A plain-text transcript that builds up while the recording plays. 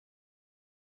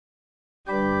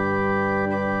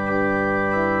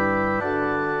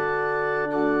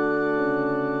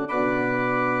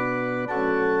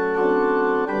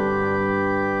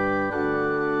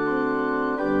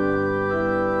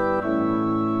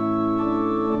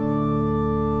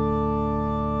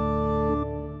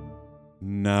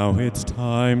Now it's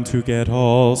time to get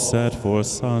all set for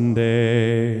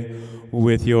Sunday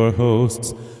with your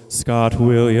hosts, Scott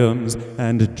Williams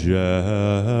and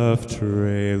Jeff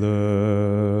Traylor.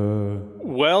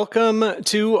 Welcome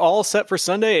to All Set for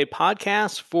Sunday, a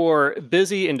podcast for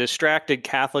busy and distracted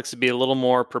Catholics to be a little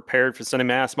more prepared for Sunday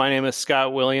Mass. My name is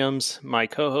Scott Williams. My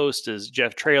co-host is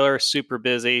Jeff Traylor, super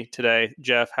busy today.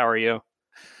 Jeff, how are you?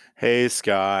 Hey,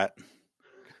 Scott.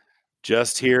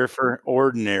 Just here for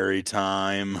ordinary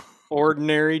time.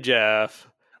 Ordinary Jeff.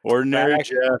 Ordinary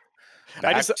Jeff.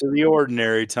 Back to the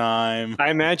ordinary time.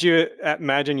 I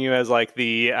imagine you as like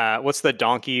the what's the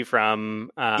donkey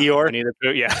from Eeyore?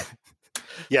 Yeah.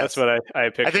 Yes. That's what I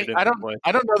pictured. I don't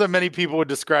know that many people would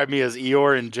describe me as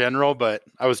Eeyore in general, but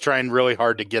I was trying really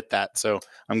hard to get that. So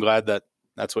I'm glad that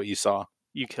that's what you saw.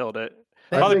 You killed it.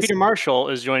 Father Peter Marshall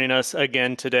is joining us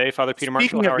again today. Father Peter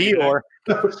Marshall, how are you Eeyore,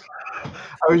 I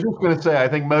was just going to say, I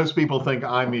think most people think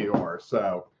I'm Eeyore.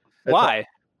 So why?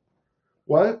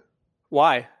 What?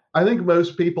 Why? I think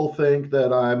most people think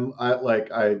that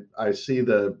I see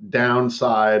the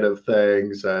downside of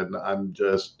things, and I'm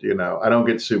just, I don't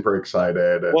get super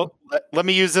excited. Well, let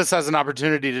me use this as an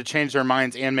opportunity to change their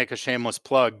minds and make a shameless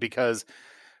plug, because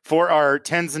for our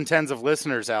tens and tens of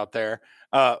listeners out there,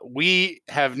 we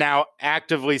have now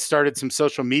actively started some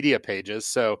social media pages.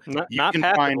 So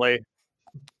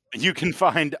you can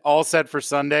find All Set for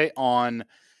Sunday on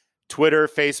Twitter,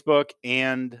 Facebook,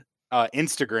 and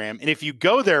Instagram. And if you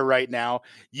go there right now,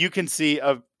 you can see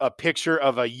a picture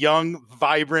of a young,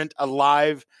 vibrant,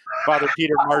 alive Father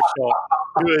Peter Marshall,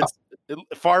 who is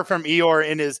far from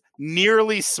Eeyore and is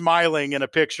nearly smiling in a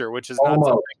picture, which is not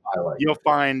something you'll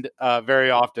find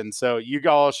very often. So you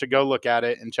all should go look at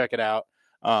it and check it out.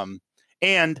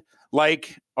 And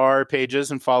like our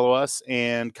pages and follow us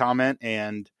and comment.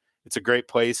 And it's a great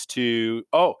place to,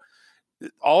 all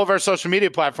of our social media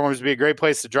platforms would be a great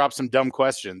place to drop some dumb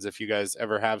questions if you guys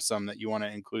ever have some that you want to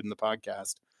include in the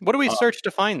podcast. What do we search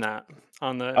to find that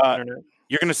on the internet?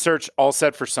 You're going to search All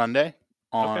Set for Sunday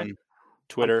on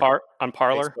Twitter. On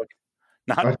Parler?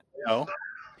 Facebook.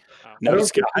 No,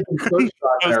 Scott.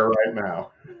 There right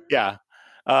now. Yeah.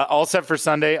 All Set for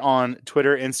Sunday on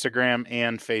Twitter, Instagram,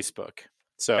 and Facebook.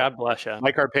 So God bless you.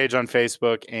 Like our page on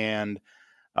Facebook and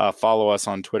follow us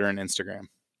on Twitter and Instagram.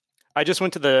 I just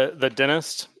went to the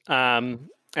dentist and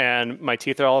my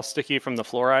teeth are all sticky from the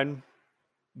fluoride.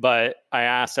 But I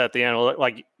asked at the end,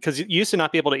 because you used to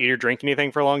not be able to eat or drink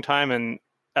anything for a long time. And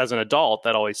as an adult,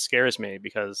 that always scares me,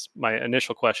 because my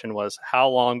initial question was, how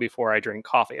long before I drink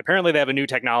coffee? Apparently, they have a new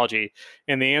technology.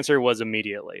 And the answer was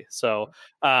immediatose. So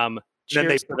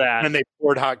cheers to that. And they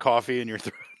poured hot coffee in your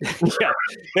throat. Yeah.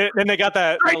 Then they got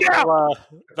that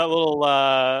little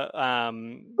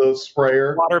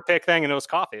sprayer water pick thing, and it was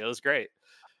coffee. It was great.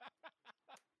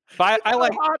 But I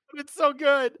like hot, but it's so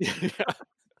good. Yeah.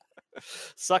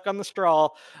 Suck on the straw.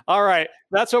 All right,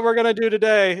 that's what we're going to do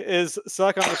today, is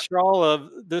suck on the straw of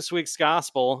this week's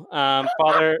gospel.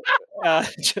 Father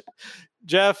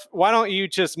Jeff, why don't you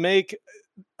just make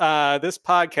this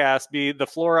podcast be the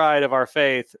fluoride of our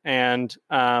faith and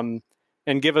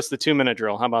give us the 2-minute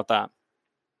drill? How about that?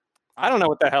 I don't know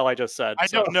what the hell I just said. I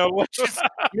don't know what you said.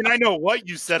 I mean, I know what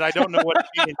you said. I don't know what it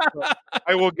means.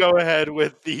 I will go ahead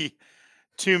with the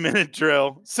 2-minute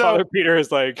drill. So Father Peter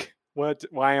is like, what?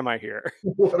 Why am I here?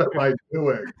 What am I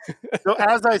doing? So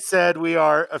as I said, we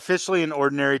are officially in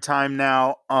ordinary time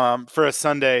now for a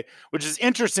Sunday, which is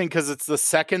interesting because it's the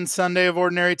second Sunday of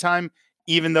ordinary time,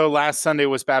 even though last Sunday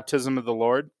was baptism of the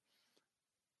Lord.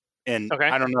 And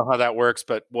I don't know how that works,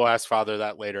 but we'll ask Father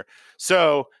that later.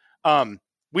 So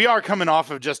we are coming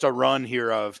off of just a run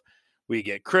here of, we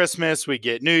get Christmas, we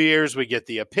get New Year's, we get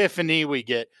the Epiphany, we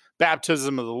get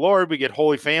baptism of the Lord, we get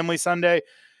Holy Family Sunday.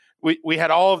 We had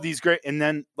all of these great, and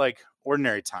then like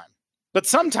ordinary time. But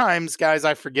sometimes, guys,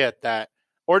 I forget that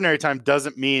ordinary time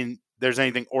doesn't mean there's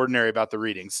anything ordinary about the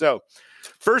reading. So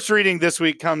first reading this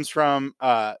week comes from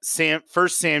 1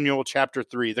 Samuel chapter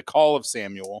 3, the call of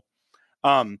Samuel.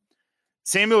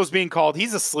 Samuel is being called.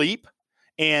 He's asleep,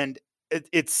 and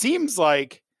it seems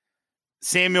like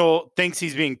Samuel thinks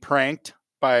he's being pranked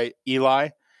by Eli.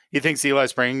 He thinks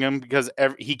Eli's pranking him because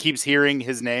he keeps hearing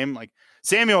his name, like,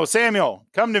 Samuel, Samuel,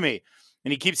 come to me.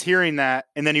 And he keeps hearing that.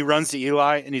 And then he runs to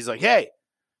Eli and he's like, hey,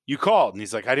 you called. And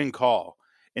he's like, I didn't call.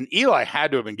 And Eli had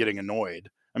to have been getting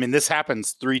annoyed. I mean, this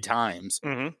happens 3 times.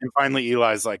 Mm-hmm. And finally,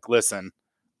 Eli's like, listen,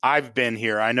 I've been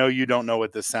here. I know you don't know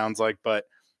what this sounds like, but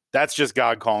that's just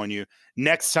God calling you.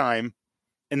 Next time.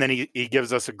 And then he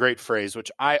gives us a great phrase,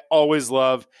 which I always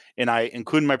love. And I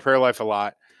include in my prayer life a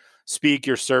lot. Speak,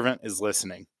 your servant is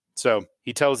listening. So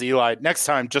he tells Eli, next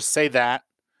time, just say that.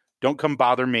 Don't come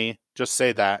bother me. Just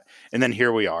say that. And then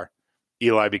here we are.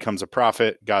 Eli becomes a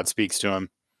prophet. God speaks to him.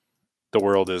 The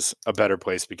world is a better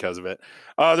place because of it.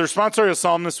 The responsorial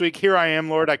psalm this week, Here I Am,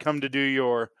 Lord, I come to do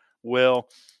your will.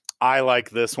 I like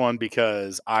this one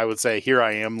because I would say Here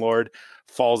I Am, Lord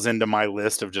falls into my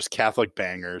list of just Catholic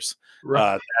bangers.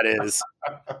 Right. That is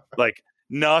like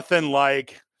nothing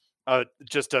like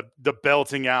the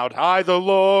belting out, I, the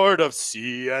Lord of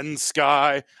sea and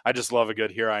sky. I just love a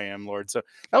good Here I Am, Lord. So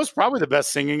that was probably the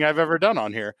best singing I've ever done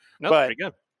on here. No, But pretty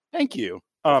good. thank you.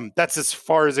 That's as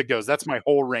far as it goes. That's my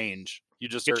whole range. You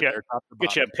just Get heard you, there, top to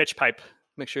get you a bottom. pitch pipe.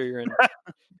 Make sure you're in.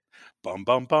 Bum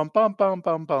bum bum bum bum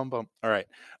bum bum bum. All right.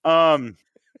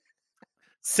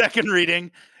 Second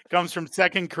reading comes from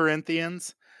 2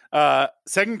 Corinthians.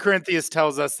 2 Corinthians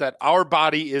tells us that our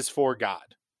body is for God.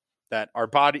 That our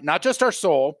body, not just our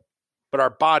soul, but our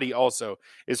body also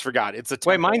is for God. It's a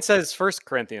temple. Wait, mine says 1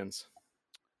 Corinthians.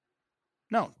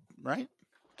 No, right?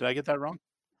 Did I get that wrong?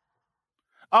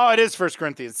 Oh, it is 1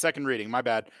 Corinthians, second reading. My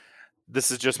bad.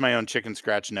 This is just my own chicken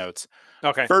scratch notes.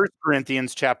 Okay. 1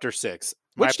 Corinthians chapter 6.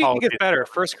 Which do you think is better,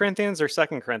 1 Corinthians or 2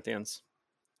 Corinthians?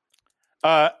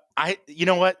 You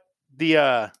know what?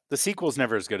 The sequel's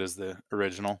never as good as the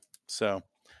original. So,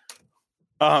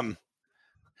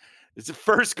 it's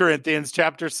 1 Corinthians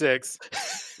chapter 6.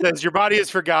 Says, your body is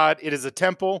for God. It is a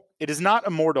temple. It is not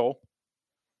immortal.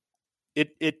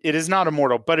 It is not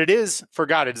immortal, but it is for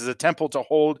God. It is a temple to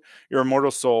hold your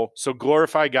immortal soul. So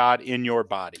glorify God in your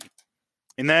body.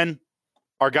 And then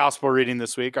our gospel reading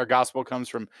this week. Our gospel comes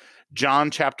from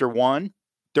John chapter 1,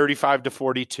 35 to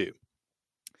 42.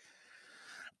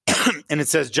 And it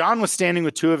says, John was standing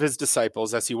with two of his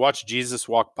disciples as he watched Jesus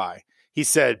walk by. He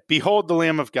said, behold the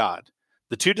Lamb of God.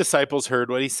 The two disciples heard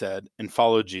what he said and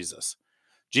followed Jesus.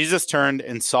 Jesus turned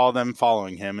and saw them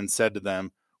following him and said to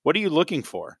them, what are you looking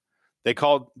for?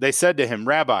 They said to him,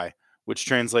 Rabbi, which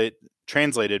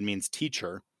translated means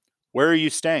teacher, where are you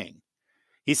staying?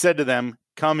 He said to them,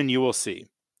 come and you will see.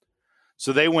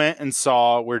 So they went and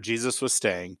saw where Jesus was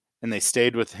staying, and they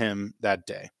stayed with him that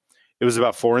day. It was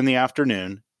about 4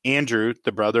 p.m. Andrew,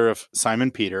 the brother of Simon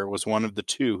Peter, was one of the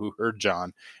two who heard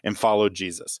John and followed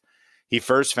Jesus. He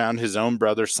first found his own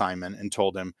brother Simon and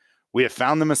told him, we have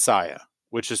found the Messiah,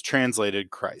 which is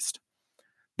translated Christ.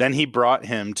 Then he brought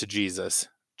him to Jesus.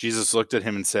 Jesus looked at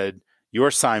him and said, you are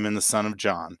Simon, the son of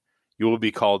John. You will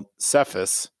be called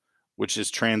Cephas, which is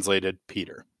translated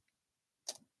Peter.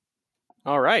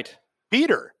 All right.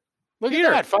 Peter. Look Peter.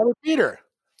 at that, Father Peter.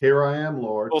 Here I am,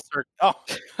 Lord. Oh.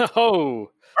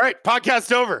 Oh. All right,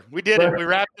 podcast over. We did it. We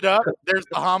wrapped it up. There's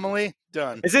the homily.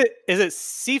 Done. Is it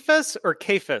Cephas or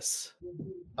Cephas?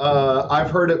 I've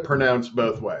heard it pronounced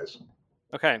both ways.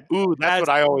 Okay. Ooh, that's what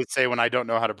I always say when I don't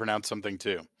know how to pronounce something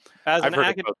too. As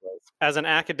an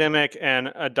academic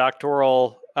and a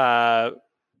doctoral, what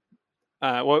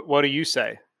do you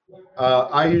say?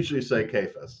 I usually say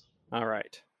Cephas. All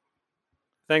right.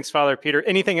 Thanks, Father Peter.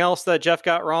 Anything else that Jeff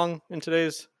got wrong in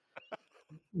today's?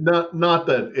 Not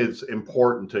that it's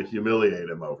important to humiliate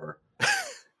him over.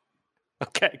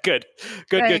 Okay, good.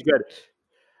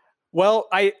 Well,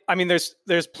 I mean, there's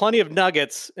plenty of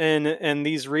nuggets in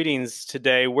these readings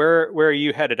today. Where are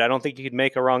you headed? I don't think you could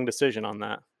make a wrong decision on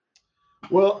that.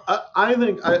 Well, I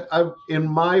think I've in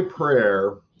my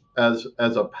prayer as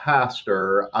a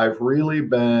pastor, I've really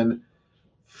been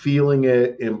feeling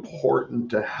it important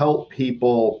to help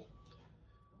people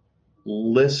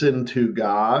listen to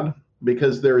God,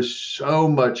 because there's so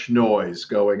much noise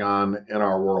going on in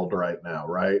our world right now,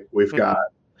 right? We've got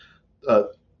a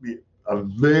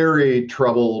very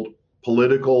troubled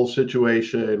political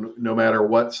situation. No matter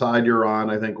what side you're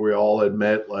on, I think we all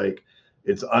admit, like,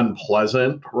 it's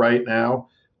unpleasant right now.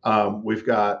 We've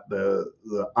got the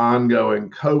ongoing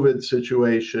COVID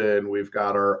situation. We've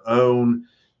got our own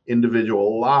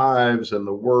individual lives and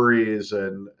the worries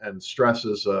and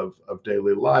stresses of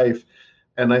daily life.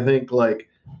 And I think, like,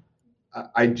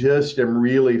 I just am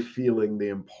really feeling the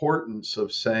importance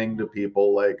of saying to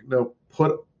people, like, no,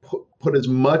 put as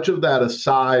much of that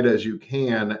aside as you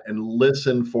can and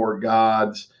listen for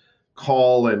God's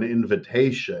call and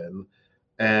invitation.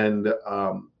 And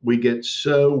we get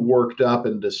so worked up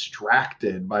and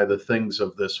distracted by the things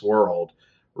of this world,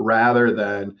 rather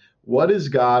than what is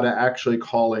God actually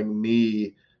calling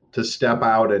me to step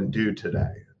out and do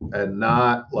today? And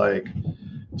not like,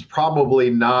 it's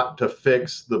probably not to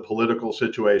fix the political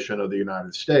situation of the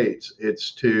United States.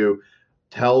 It's to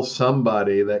tell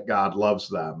somebody that God loves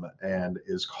them and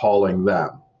is calling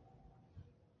them.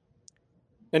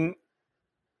 And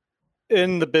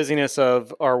in the busyness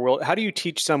of our world, how do you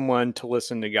teach someone to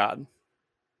listen to God?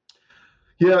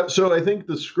 Yeah, so I think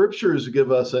the scriptures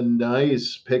give us a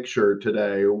nice picture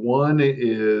today. One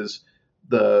is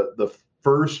the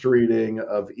first reading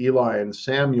of Eli and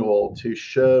Samuel to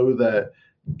show that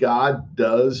God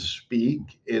does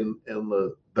speak in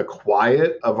the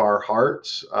quiet of our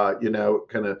hearts. Kind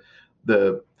of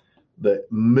the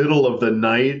middle of the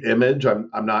night image. I'm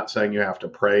not saying you have to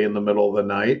pray in the middle of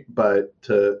the night, but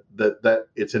that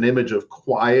it's an image of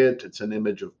quiet, it's an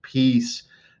image of peace,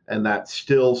 and that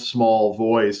still small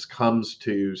voice comes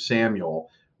to Samuel,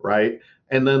 right?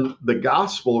 And then the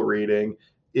gospel reading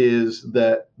is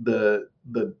that the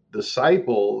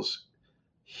disciples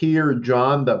hear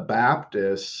John the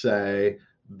Baptist say,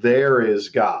 "There is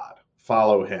God,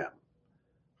 follow him."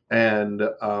 And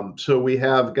so we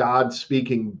have God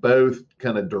speaking both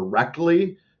kind of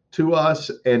directly to us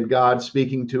and God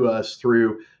speaking to us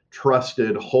through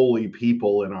trusted, holy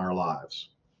people in our lives.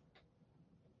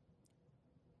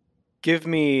 Give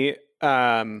me,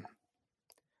 that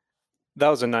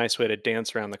was a nice way to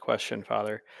dance around the question,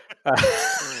 Father.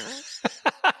 This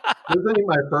ain't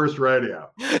my first rodeo.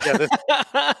 Yeah,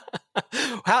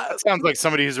 that sounds like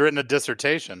somebody who's written a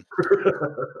dissertation.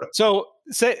 So,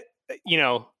 say,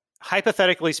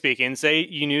 hypothetically speaking, say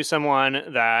you knew someone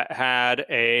that had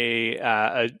a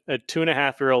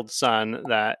 2.5-year-old son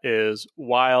that is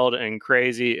wild and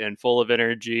crazy and full of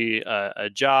energy, a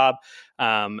job,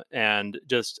 and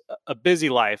just a busy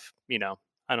life.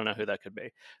 I don't know who that could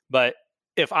be, but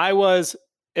if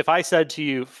I said to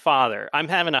you, Father, I'm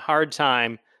having a hard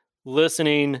time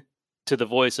listening to the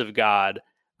voice of God.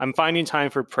 I'm finding time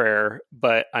for prayer,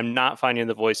 but I'm not finding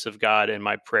the voice of God in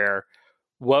my prayer.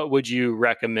 What would you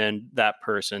recommend that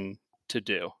person to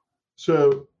do?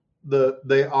 So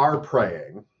they are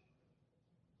praying.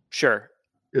 Sure.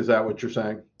 Is that what you're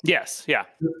saying? Yes. Yeah.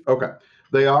 Okay.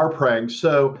 They are praying.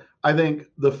 So I think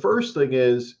the first thing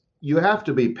is you have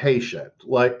to be patient.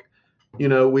 Like,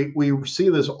 we see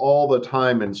this all the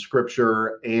time in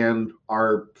scripture and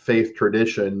our faith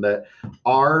tradition that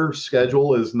our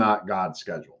schedule is not God's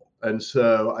schedule. And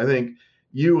so I think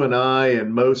you and I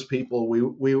and most people,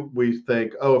 we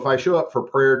think, oh, if I show up for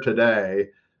prayer today,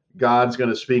 God's going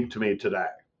to speak to me today.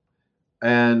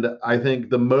 And I think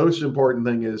the most important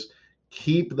thing is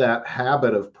keep that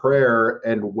habit of prayer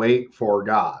and wait for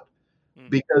God,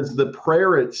 because the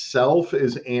prayer itself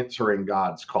is answering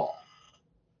God's call,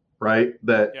 right?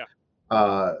 That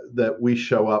we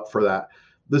show up for that.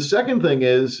 The second thing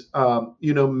is,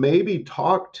 maybe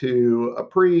talk to a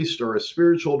priest or a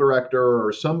spiritual director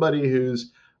or somebody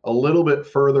who's a little bit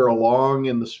further along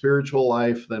in the spiritual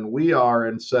life than we are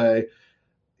and say,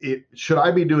 should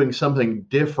I be doing something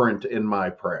different in my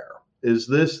prayer? Is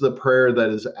this the prayer that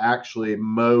is actually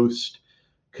most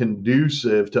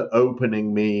conducive to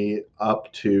opening me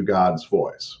up to God's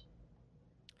voice?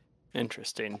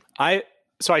 Interesting.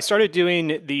 So I started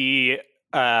doing the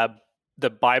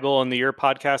Bible in the Year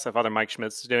podcast that Father Mike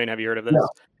Schmitz is doing. Have you heard of this?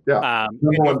 Yeah.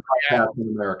 Number one podcast in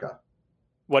America.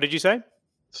 What did you say?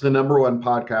 It's the number one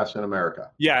podcast in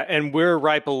America. Yeah, and we're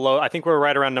right below. I think we're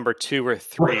right around number 2 or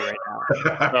 3 right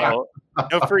now. So,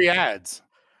 no free ads.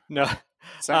 No.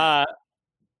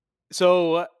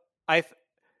 So I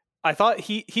thought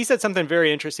he said something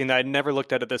very interesting that I'd never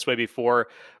looked at it this way before.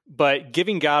 But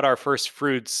giving God our first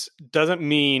fruits doesn't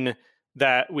mean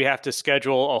that we have to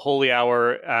schedule a holy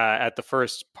hour at the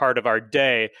first part of our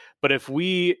day. But if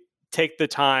we take the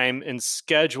time and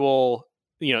schedule,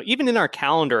 even in our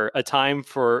calendar, a time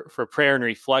for prayer and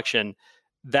reflection,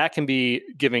 that can be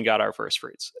giving God our first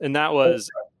fruits. And that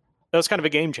was kind of a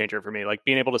game changer for me, like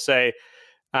being able to say,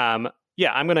 I'm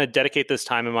going to dedicate this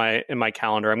time in my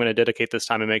calendar. I'm going to dedicate this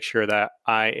time and make sure that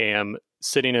I am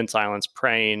sitting in silence,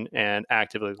 praying, and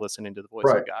actively listening to the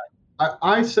voice of God.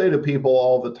 I say to people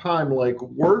all the time, like,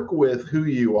 work with who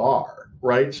you are,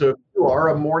 right? So if you are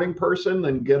a morning person,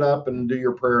 then get up and do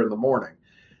your prayer in the morning.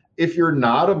 If you're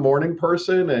not a morning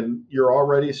person and you're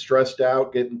already stressed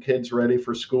out getting kids ready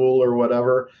for school or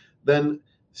whatever, then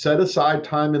set aside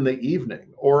time in the evening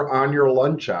or on your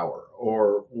lunch hour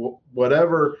or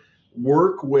whatever.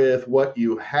 Work with what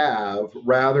you have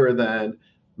rather than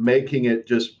making it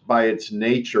just by its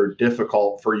nature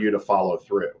difficult for you to follow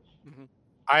through.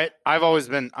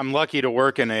 I'm lucky to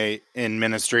work in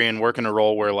ministry and work in a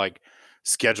role where like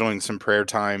scheduling some prayer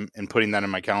time and putting that in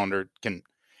my calendar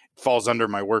falls under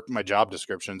my job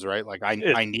descriptions, right? Like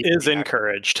I need is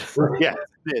encouraged. Yeah.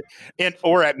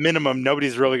 Or at minimum,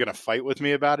 nobody's really going to fight with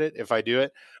me about it if I do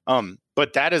it.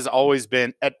 But that has always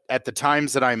been at the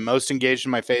times that I'm most engaged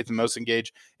in my faith and most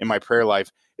engaged in my prayer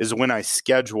life is when I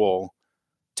schedule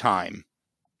time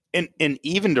and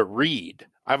even to read.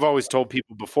 I've always told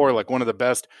people before, like one of the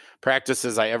best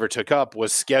practices I ever took up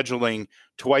was scheduling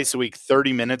twice a week,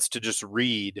 30 minutes to just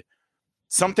read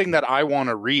something that I want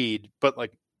to read. But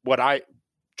like what I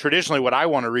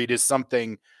want to read is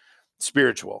something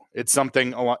spiritual. It's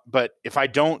something a lot, but if I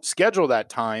don't schedule that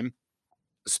time,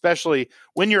 especially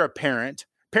when you're a parent,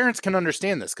 parents can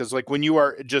understand this. Cause like when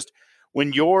your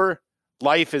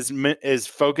life is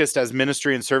focused as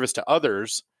ministry and service to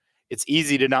others, it's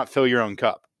easy to not fill your own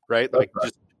cup. Right. That's Like right.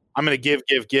 just, I'm going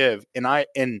to give.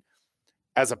 And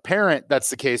as a parent, that's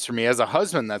the case for me. As a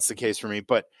husband, that's the case for me.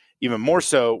 But even more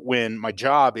so when my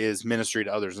job is ministry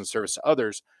to others and service to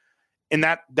others. And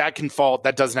that can fall,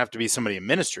 that doesn't have to be somebody in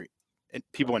ministry. And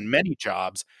people in many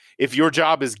jobs, if your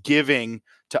job is giving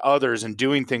to others and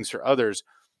doing things for others,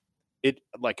 it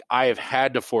like I have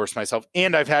had to force myself,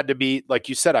 and I've had to be, like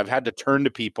you said, I've had to turn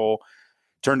to people,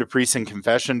 turn to priests in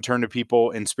confession, turn to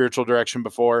people in spiritual direction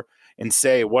before and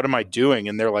say, what am I doing?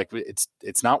 And they're like,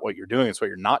 it's not what you're doing. It's what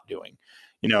you're not doing,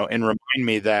 and remind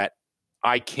me that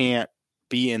I can't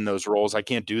be in those roles. I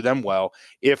can't do them well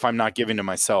if I'm not giving to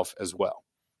myself as well.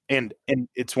 And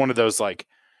it's one of those like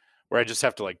where I just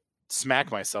have to like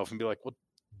smack myself and be like, well,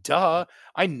 duh,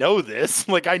 I know this.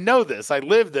 Like, I know this. I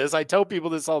live this. I tell people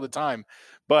this all the time.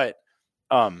 But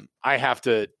I have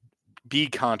to be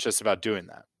conscious about doing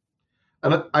that.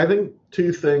 And I think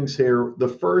two things here. The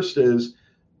first is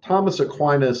Thomas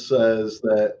Aquinas says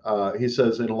that he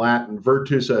says in Latin,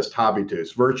 virtus est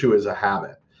habitus, virtue is a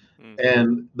habit.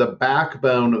 And the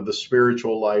backbone of the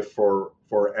spiritual life for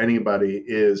anybody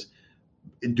is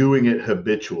doing it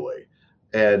habitually.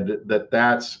 And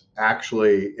that's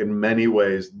actually in many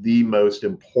ways the most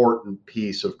important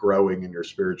piece of growing in your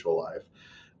spiritual life.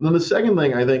 And then the second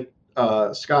thing, I think,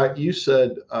 Scott, you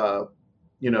said,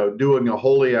 doing a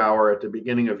holy hour at the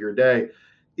beginning of your day.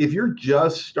 If you're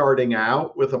just starting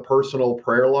out with a personal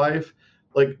prayer life,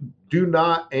 like do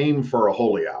not aim for a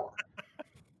holy hour,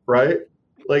 right?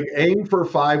 Like aim for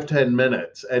 5-10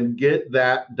 minutes and get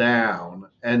that down.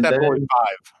 And that then, holy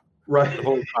five. Right. The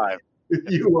holy five.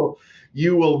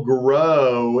 you will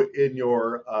grow in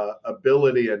your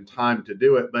ability and time to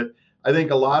do it. But I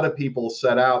think a lot of people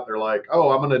set out, they're like, oh,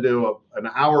 I'm going to do an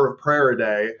hour of prayer a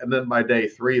day. And then by day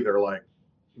 3, they're like,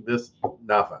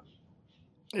 nothing.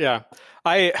 Yeah.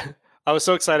 I was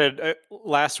so excited.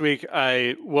 Last week,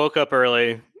 I woke up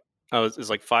early. It was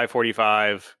like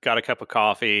 5:45, got a cup of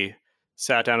coffee,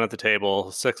 sat down at the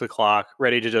table, 6 o'clock,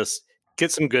 ready to just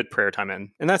get some good prayer time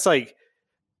in. And that's like,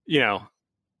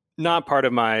 not part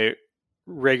of my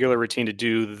regular routine to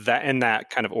do that in that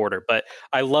kind of order. But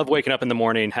I love waking up in the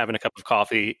morning, having a cup of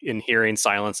coffee and hearing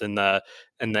silence in the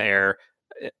air.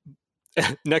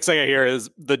 Next thing I hear is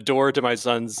the door to my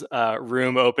son's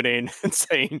room opening and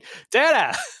saying,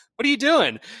 "Dada, what are you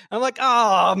doing?" I'm like,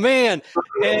 "Oh man!"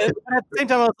 And at the same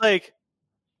time, I was like,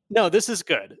 "No, this is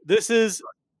good. This is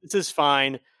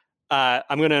fine.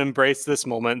 I'm going to embrace this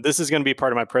moment. This is going to be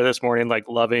part of my prayer this morning, like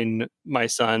loving my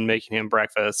son, making him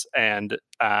breakfast, and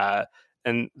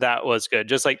that was good.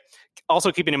 Just like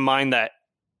also keeping in mind that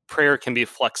prayer can be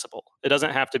flexible. It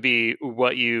doesn't have to be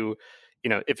what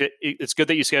if it's good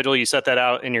that you schedule, you set that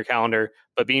out in your calendar,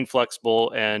 but being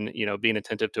flexible and, being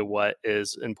attentive to what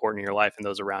is important in your life and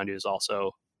those around you is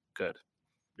also good.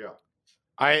 Yeah.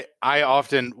 I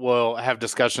often will have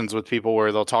discussions with people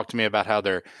where they'll talk to me about how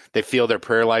they feel their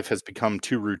prayer life has become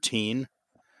too routine.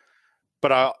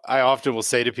 But I often will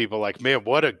say to people like, man,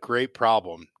 what a great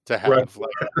problem to have. Right.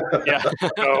 Like, yeah.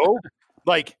 No,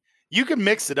 like you can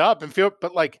mix it up and feel,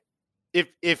 but like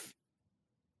if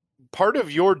part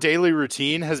of your daily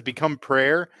routine has become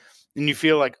prayer and you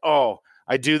feel like, oh,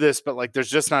 I do this, but like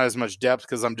there's just not as much depth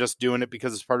because I'm just doing it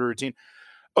because it's part of routine.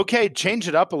 Okay, change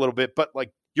it up a little bit, but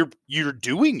like you're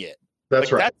doing it.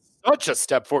 That's like, right. That's such a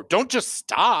step forward. Don't just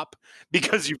stop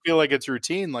because you feel like it's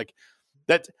routine. Like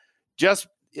that just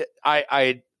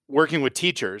I working with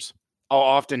teachers, I'll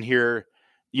often hear,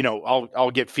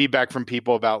 I'll get feedback from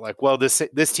people about like, well, this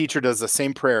teacher does the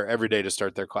same prayer every day to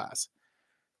start their class.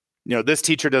 This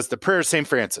teacher does the prayer of St.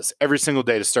 Francis every single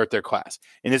day to start their class.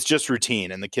 And it's just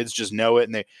routine and the kids just know it.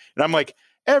 And I'm like,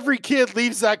 every kid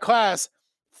leaves that class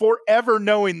forever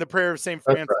knowing the prayer of St.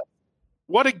 Francis. Right.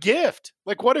 What a gift.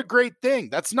 Like, what a great thing.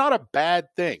 That's not a bad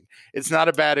thing. It's not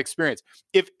a bad experience.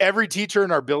 If every teacher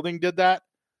in our building did that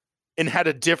and had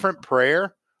a different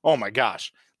prayer, oh my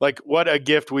gosh, like what a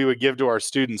gift we would give to our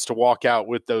students to walk out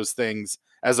with those things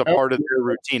as a part of their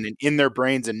routine and in their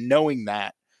brains and knowing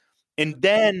that. And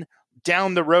then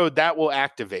down the road, that will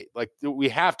activate. Like we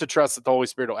have to trust that the Holy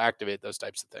Spirit will activate those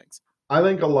types of things. I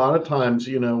think a lot of times,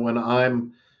 when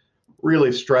I'm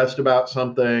really stressed about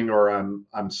something, or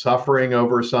I'm suffering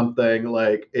over something,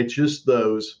 like it's just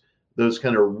those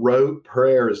kind of rote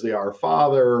prayers, the Our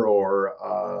Father,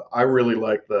 or I really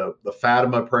like the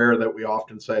Fatima prayer that we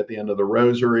often say at the end of the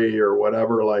Rosary or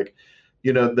whatever. Like,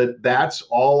 that's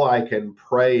all I can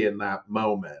pray in that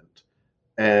moment,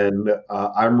 and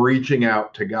I'm reaching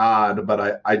out to God,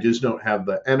 but I just don't have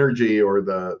the energy or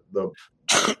the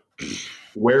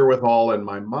wherewithal in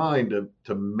my mind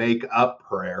to make up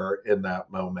prayer in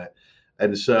that moment.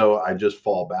 And so I just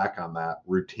fall back on that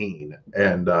routine,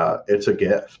 and it's a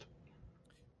gift.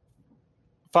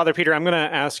 Father Peter, I'm going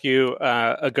to ask you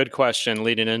a good question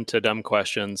leading into dumb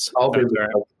questions. I'll do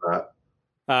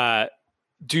that.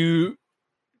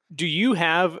 Do you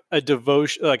have a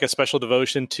devotion, like a special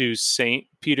devotion to Saint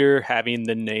Peter having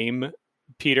the name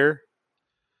Peter?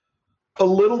 A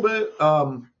little bit.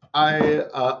 I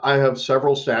have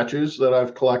several statues that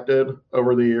I've collected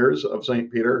over the years of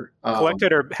Saint Peter.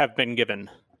 Collected or have been given?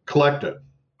 Collected.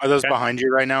 Are those behind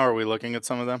you right now? Are we looking at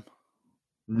some of them?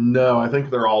 No, I think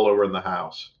they're all over in the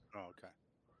house. Oh,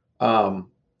 okay.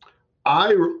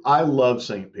 I love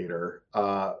Saint Peter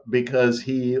because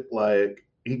he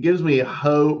gives me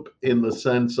hope in the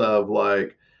sense of,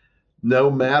 like,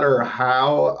 no matter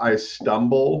how I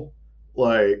stumble,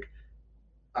 like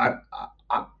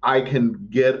I can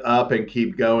get up and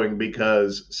keep going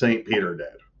because Saint Peter did.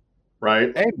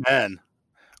 Right? Amen.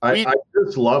 I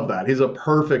just love that. He's a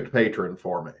perfect patron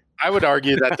for me. I would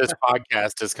argue that this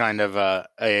podcast is kind of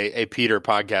a Peter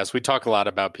podcast. We talk a lot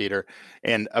about Peter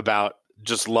and about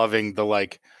just loving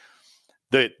the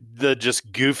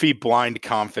just goofy, blind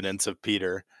confidence of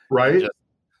Peter. Right? Just,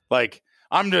 like,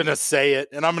 I'm going to say it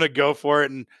and I'm going to go for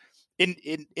it. And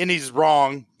he's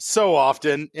wrong so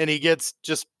often, and he gets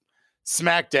just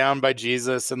smacked down by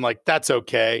Jesus, and like, that's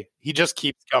okay. He just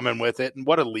keeps coming with it. And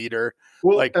what a leader.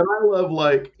 Well, and I love,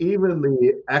 like, even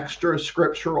the extra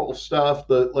scriptural stuff,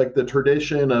 the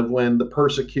tradition of when the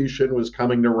persecution was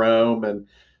coming to Rome and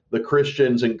the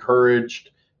Christians encouraged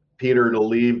Peter to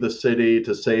leave the city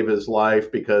to save his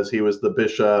life because he was the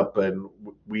bishop and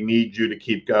we need you to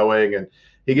keep going. And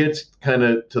he gets kind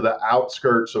of to the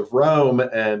outskirts of Rome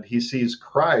and he sees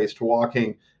Christ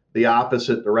walking the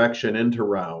opposite direction into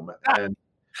Rome. And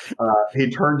he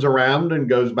turns around and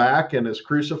goes back and is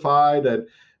crucified. And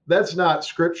that's not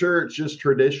scripture, it's just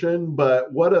tradition.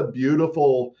 But what a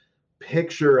beautiful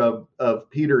picture of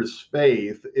Peter's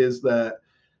faith is that,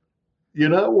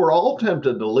 we're all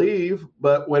tempted to leave,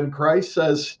 but when Christ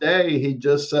says stay, he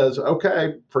just says,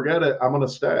 okay, forget it, I'm going to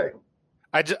stay.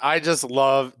 I just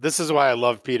love, this is why I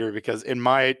love Peter, because in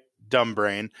my dumb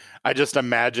brain, I just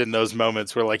imagine those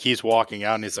moments where, like, he's walking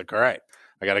out and he's like, all right,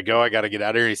 I got to go. I got to get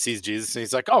out of here. He sees Jesus and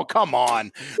he's like, oh, come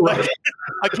on. Like,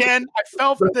 again, I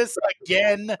fell for this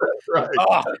again. Right.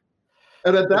 Oh.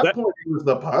 And at that point, he was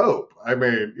the Pope. I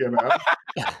mean,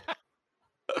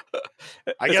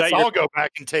 I guess I'll go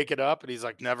back and take it up. And he's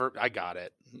like, never, I got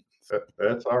it.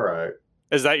 That's all right.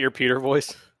 Is that your Peter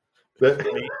voice?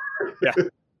 Yeah.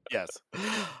 Yes.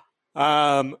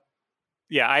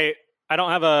 Yeah, I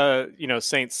don't have a,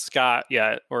 Saint Scott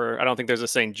yet, or I don't think there's a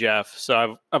Saint Jeff.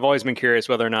 So I've always been curious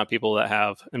whether or not people that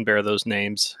have and bear those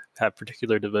names have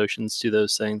particular devotions to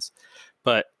those things.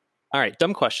 But all right,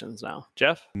 dumb questions now.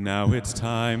 Jeff? Now it's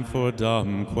time for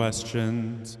dumb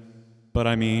questions. But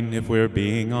I mean, if we're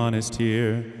being honest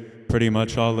here, pretty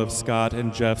much all of Scott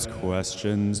and Jeff's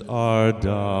questions are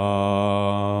dumb.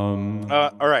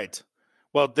 All right.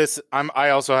 Well,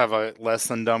 I also have a less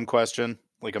than dumb question,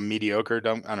 like a mediocre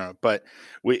dumb. I don't know, but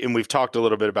we've talked a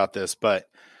little bit about this, but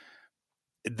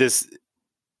this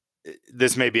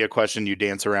may be a question you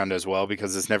dance around as well,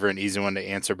 because it's never an easy one to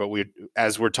answer. But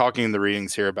as we're talking in the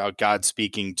readings here about God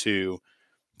speaking to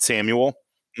Samuel,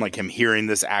 like him hearing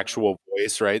this actual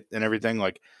voice, right, and everything,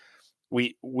 like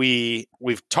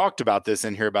we've talked about this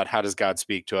in here about how does God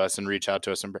speak to us and reach out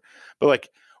to us, but like,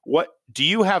 what do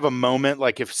you have a moment,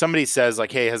 like if somebody says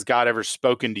like, hey, has God ever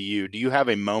spoken to you? Do you have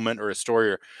a moment or a story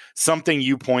or something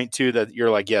you point to that you're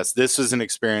like, yes, this is an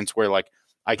experience where like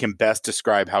I can best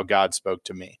describe how God spoke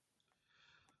to me?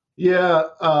 Yeah,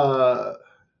 I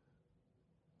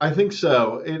think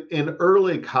so. In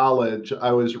early college,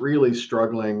 I was really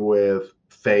struggling with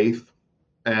faith,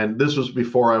 and this was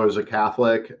before I was a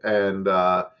Catholic, and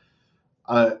I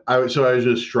was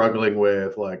just struggling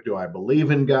with, like, do I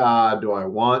believe in God? Do I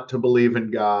want to believe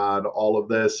in God? All of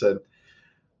this, and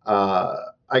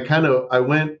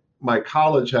my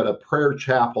college had a prayer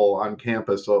chapel on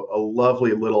campus, a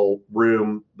lovely little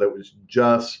room that was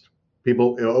just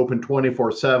people, open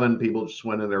 24/7. People just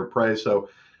went in there to pray. So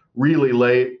really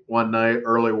late one night,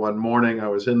 early one morning, I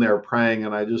was in there praying,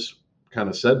 and I just kind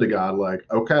of said to God, like,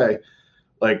 okay,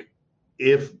 like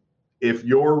if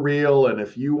you're real and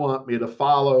if you want me to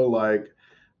follow, like,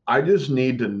 I just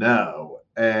need to know,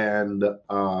 and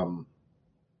I'll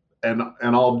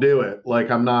do it. Like,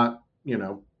 I'm not,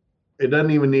 it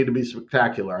doesn't even need to be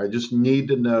spectacular. I just need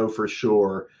to know for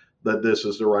sure that this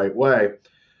is the right way.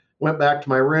 Went back to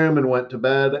my room and went to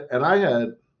bed, and I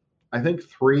had, I think,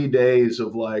 3 days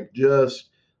of like just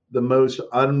the most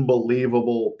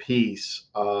unbelievable peace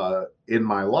in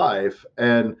my life.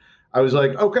 And I was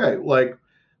like, okay, like,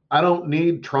 I don't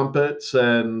need trumpets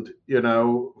and,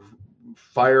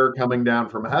 fire coming down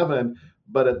from heaven.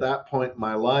 But at that point in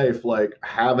my life, like,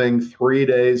 having 3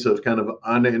 days of kind of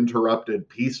uninterrupted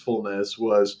peacefulness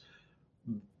was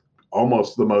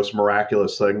almost the most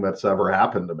miraculous thing that's ever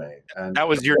happened to me. And That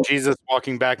was your Jesus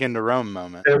walking back into Rome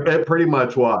moment. it pretty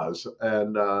much was.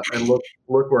 And look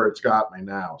where it's got me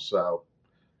now. So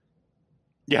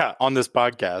Yeah, on this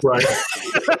podcast. right.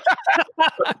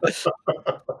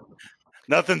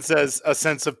 Nothing says a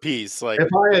sense of peace. Like, If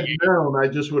I had known, I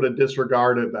just would have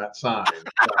disregarded that sign.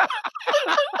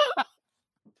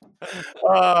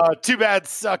 too bad,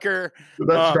 sucker.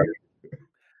 That's right.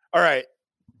 All right.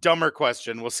 Dumber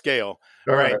question. We'll scale.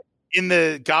 All right. In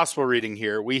the gospel reading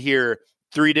here, we hear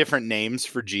 3 different names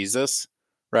for Jesus,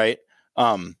 right?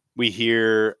 We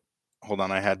hear, hold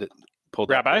on, I had to pull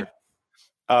that. Rabbi?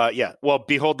 Yeah. Well,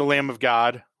 behold the Lamb of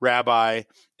God, Rabbi,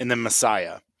 and then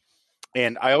Messiah.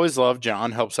 And I always love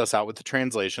John helps us out with the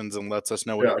translations and lets us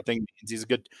know what everything means.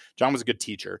 John was a good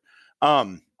teacher.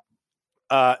 In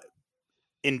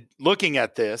looking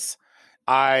at this,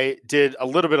 I did a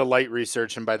little bit of light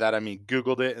research, and by that I mean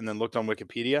Googled it and then looked on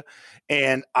Wikipedia.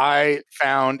 And I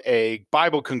found a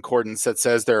Bible concordance that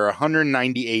says there are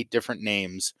 198 different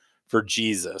names for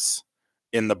Jesus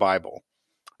in the Bible.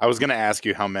 I was going to ask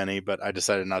you how many, but I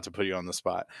decided not to put you on the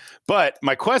spot. But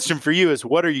my question for you is,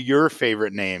 what are your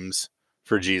favorite names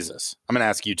for Jesus? I'm going to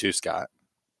ask you too, Scott.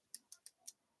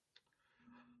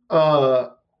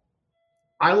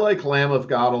 I like Lamb of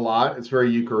God a lot. It's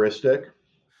very Eucharistic,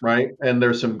 right? And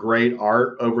there's some great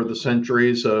art over the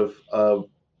centuries of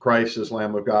Christ as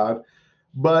Lamb of God.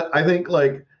 But I think,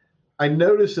 like, I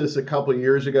noticed this a couple of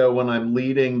years ago when I'm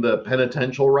leading the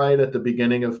penitential rite at the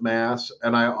beginning of Mass,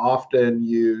 and I often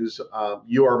use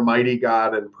 "You are mighty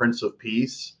God and Prince of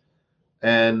Peace,"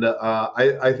 and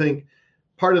I think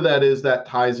part of that is that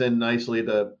ties in nicely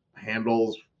to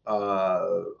Handel's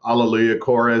Alleluia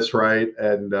chorus, right,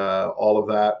 and all of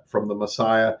that from the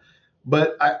Messiah.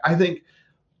 But I think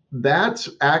that's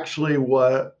actually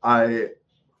what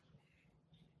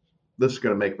this is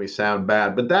going to make me sound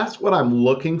bad, but that's what I'm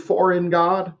looking for in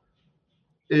God,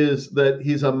 is that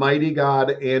he's a mighty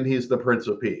God and he's the Prince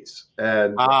of Peace.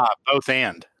 And both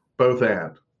and.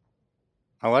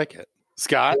 I like it.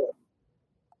 Scott?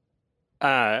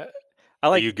 I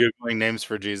like. Are you Googling names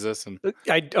for Jesus? And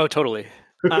totally.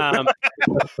 I'm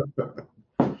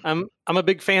a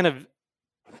big fan of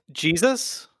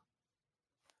Jesus.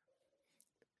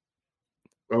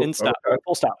 And stop. Okay.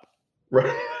 Full stop.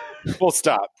 Right. Full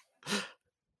stop.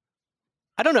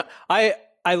 I don't know. I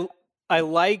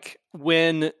like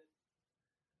when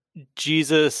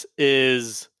Jesus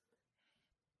is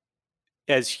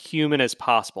as human as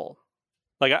possible.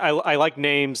 Like I like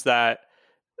names that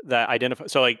identify.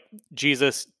 So like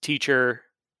Jesus, teacher,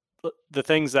 the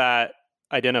things that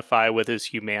identify with his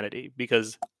humanity,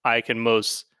 because I can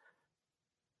most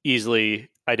easily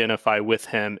identify with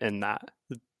him in that.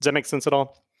 Does that make sense at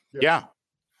all? Yeah.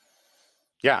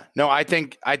 No, I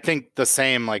think the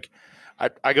same. Like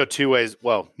I go 2 ways.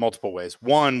 Well, multiple ways.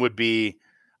 One would be,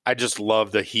 I just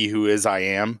love the "He who is I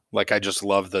am." Like, I just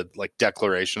love the like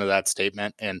declaration of that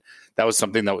statement. And that was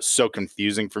something that was so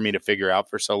confusing for me to figure out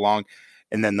for so long.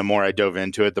 And then the more I dove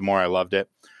into it, the more I loved it.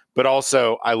 But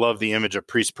also I love the image of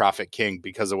priest, prophet, king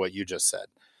because of what you just said,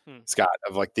 Scott,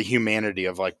 of like the humanity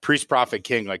of like priest, prophet,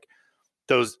 king, like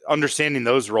those, understanding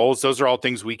those roles. Those are all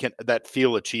things that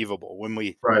feel achievable when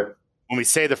we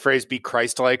say the phrase "be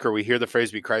Christ-like," or we hear the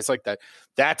phrase "be Christ-like,"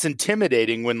 that's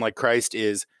intimidating when like Christ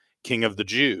is King of the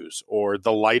Jews or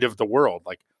the light of the world.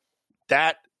 Like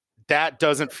that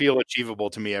doesn't feel achievable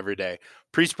to me every day.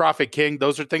 Priest, prophet, king,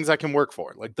 those are things I can work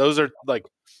for. Like those are like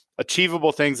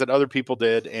achievable things that other people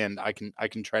did, and I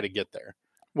can try to get there.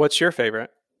 What's your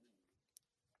favorite?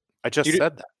 I just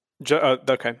said that.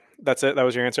 Okay, that's it. That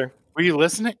was your answer. Were you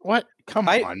listening? What? Come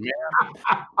on,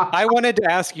 man. I wanted to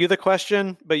ask you the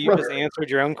question, but you just answered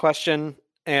your own question.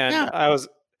 And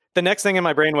the next thing in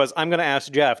my brain was, I'm going to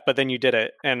ask Jeff, but then you did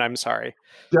it, and I'm sorry.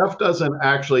 Jeff doesn't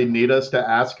actually need us to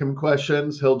ask him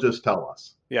questions. He'll just tell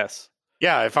us. Yes.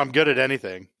 Yeah, if I'm good at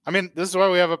anything. I mean, this is why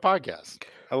we have a podcast.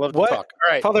 I love to What- talk.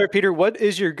 All right. Father Peter, what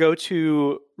is your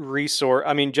go-to resource?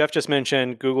 I mean, Jeff just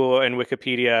mentioned Google and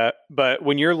Wikipedia, but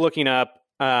when you're looking up,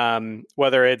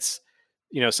 whether it's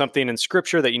something in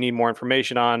Scripture that you need more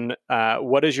information on,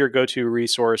 what is your go-to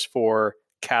resource for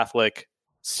Catholic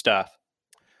stuff?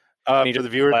 For He the just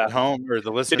viewers laughed. at home or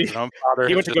the listeners at home, Father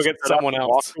he has went to go just get stood up someone and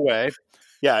else. walked away.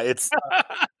 Yeah, it's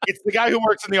the guy who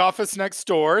works in the office next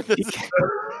door. This is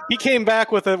He came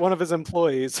back with one of his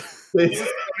employees. a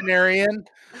seminarian.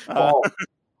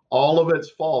 All of it's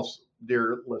false,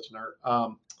 dear listener.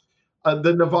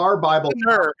 The Navarre Bible.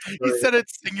 He said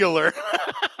it's singular.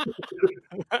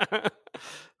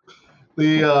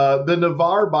 The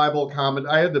Navarre Bible comment.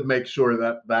 I had to make sure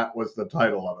that was the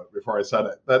title of it before I said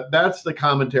it. That's the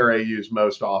commentary I use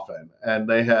most often, and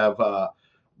they have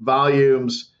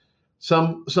volumes.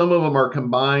 Some of them are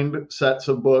combined sets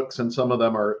of books, and some of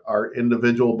them are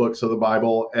individual books of the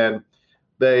Bible. And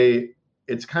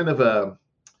it's kind of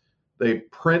they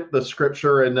print the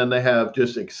scripture, and then they have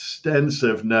just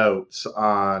extensive notes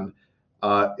on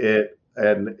it,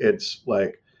 and it's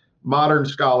like modern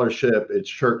scholarship, it's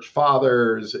church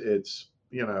fathers, it's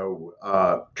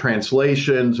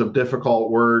translations of difficult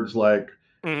words like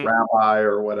rabbi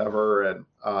or whatever, and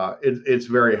it's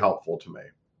very helpful to me.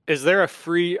 Is there a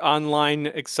free online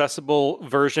accessible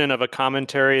version of a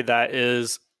commentary that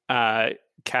is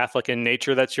Catholic in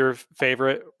nature that's your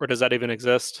favorite, or does that even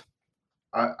exist?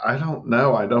 I don't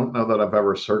know. I don't know that I've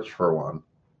ever searched for one.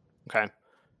 Okay.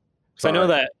 So I know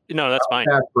that that's fine.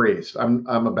 I'm a bad priest. I'm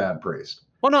a bad priest.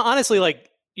 Well, no, honestly,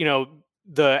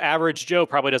 the average Joe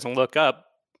probably doesn't look up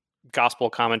gospel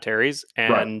commentaries,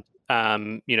 and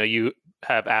you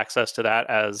have access to that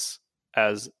as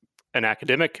an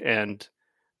academic, and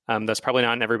that's probably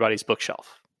not in everybody's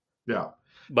bookshelf. Yeah,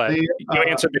 but you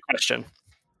answered the question.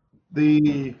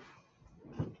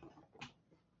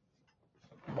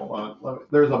 Hold on.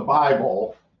 There's a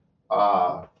Bible.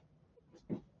 I've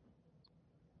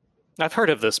heard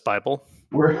of this Bible.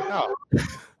 The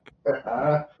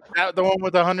one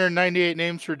with 198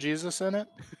 names for Jesus in it?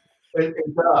 It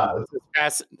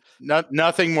does.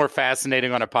 Nothing more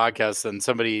fascinating on a podcast than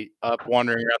somebody up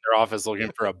wandering around their office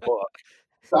looking for a book.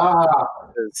 The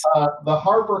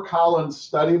HarperCollins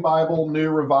Study Bible,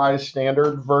 New Revised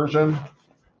Standard Version,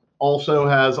 also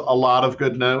has a lot of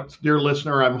good notes. Dear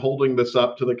listener, I'm holding this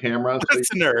up to the camera.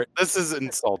 Listener, this is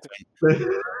insulting.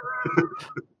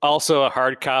 Also a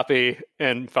hard copy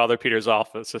in Father Peter's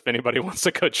office if anybody wants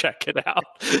to go check it out.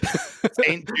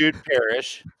 St. Jude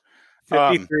Parish.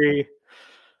 53.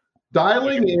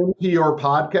 Dialing into your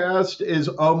podcast is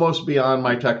almost beyond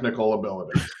my technical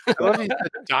ability. I love you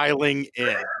said dialing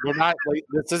in. We're not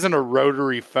this isn't a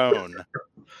rotary phone.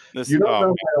 You don't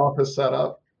know my office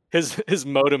setup? His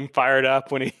modem fired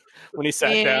up when he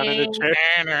sat down in the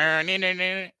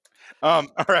chair. All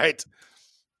right.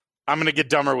 I'm going to get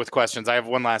dumber with questions. I have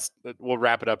one last, we'll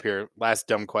wrap it up here. Last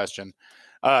dumb question.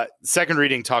 Second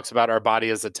reading talks about our body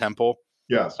as a temple.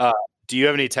 Yes. Do you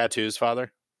have any tattoos,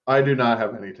 Father? I do not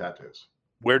have any tattoos.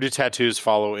 Where do tattoos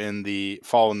fall in the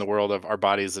world of our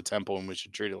body as a temple, and we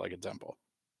should treat it like a temple?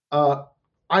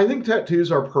 I think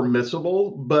tattoos are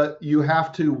permissible, but you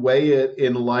have to weigh it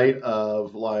in light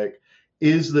of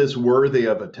is this worthy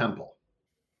of a temple?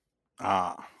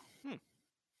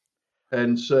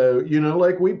 And so,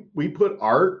 we put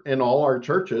art in all our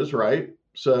churches, right?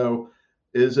 So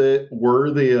is it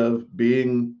worthy of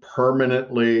being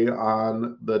permanently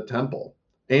on the temple?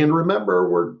 And remember,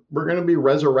 we're going to be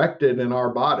resurrected in our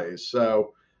bodies.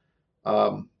 So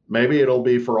maybe it'll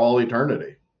be for all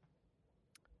eternity.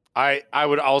 I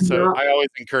would also, I always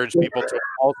encourage people to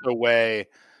also weigh,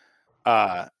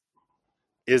 do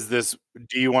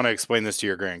you want to explain this to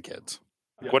your grandkids?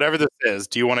 Yeah. Whatever this is,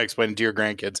 do you want to explain it to your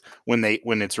grandkids when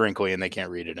it's wrinkly and they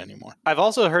can't read it anymore? I've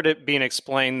also heard it being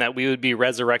explained that we would be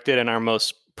resurrected in our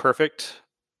most perfect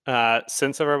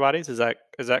sense of our bodies. Is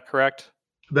that correct?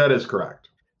 That is correct.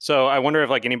 So I wonder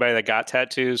if anybody that got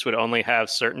tattoos would only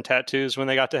have certain tattoos when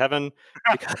they got to heaven.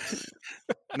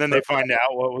 And then they find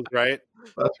out what was right.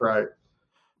 That's right.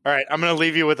 All right. I'm going to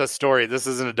leave you with a story. This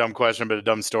isn't a dumb question, but a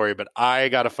dumb story. But I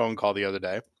got a phone call the other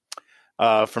day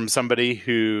from somebody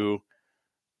who,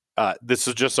 this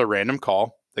was just a random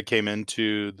call that came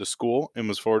into the school and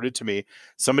was forwarded to me.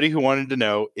 Somebody who wanted to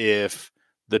know if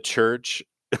the church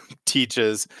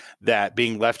teaches that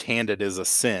being left-handed is a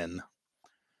sin,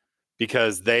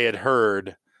 because they had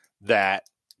heard that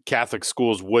Catholic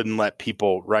schools wouldn't let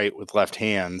people write with left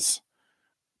hands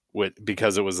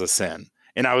because it was a sin.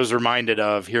 And I was reminded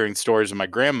of hearing stories of my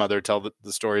grandmother tell the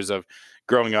stories of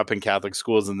growing up in Catholic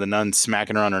schools and the nuns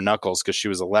smacking her on her knuckles because she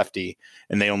was a lefty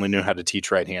and they only knew how to teach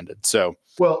right-handed. So,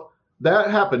 well, that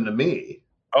happened to me.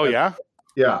 Oh yeah.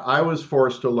 Yeah, I was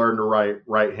forced to learn to write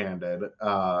right-handed,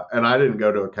 and I didn't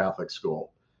go to a Catholic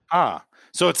school. Ah,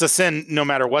 so it's a sin no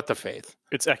matter what the faith.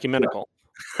 It's ecumenical.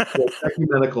 So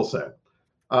ecumenical sin.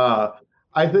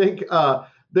 I think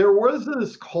there was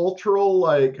this cultural,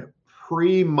 like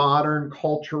pre-modern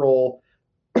cultural,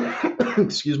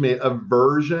 excuse me,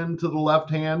 aversion to the left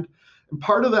hand. And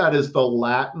part of that is the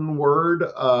Latin word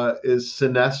is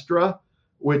sinistra,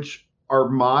 which our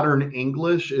modern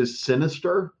English is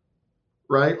sinister,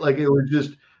 right? Like it was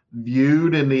just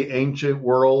viewed in the ancient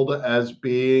world as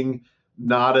being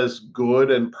not as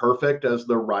good and perfect as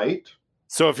the right.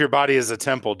 So if your body is a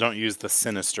temple, don't use the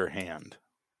sinister hand.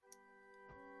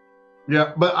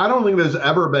 Yeah, but I don't think there's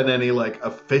ever been any like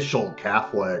official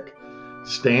Catholic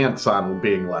stance on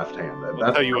being left-handed.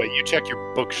 I'll tell you what, you check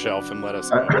your bookshelf and let us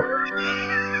know.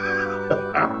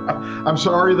 I'm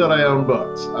sorry that I own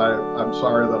books. I'm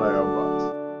sorry that I own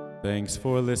books. Thanks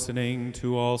for listening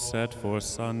to All Set for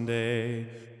Sunday.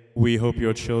 We hope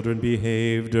your children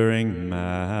behave during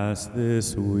Mass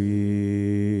this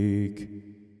week.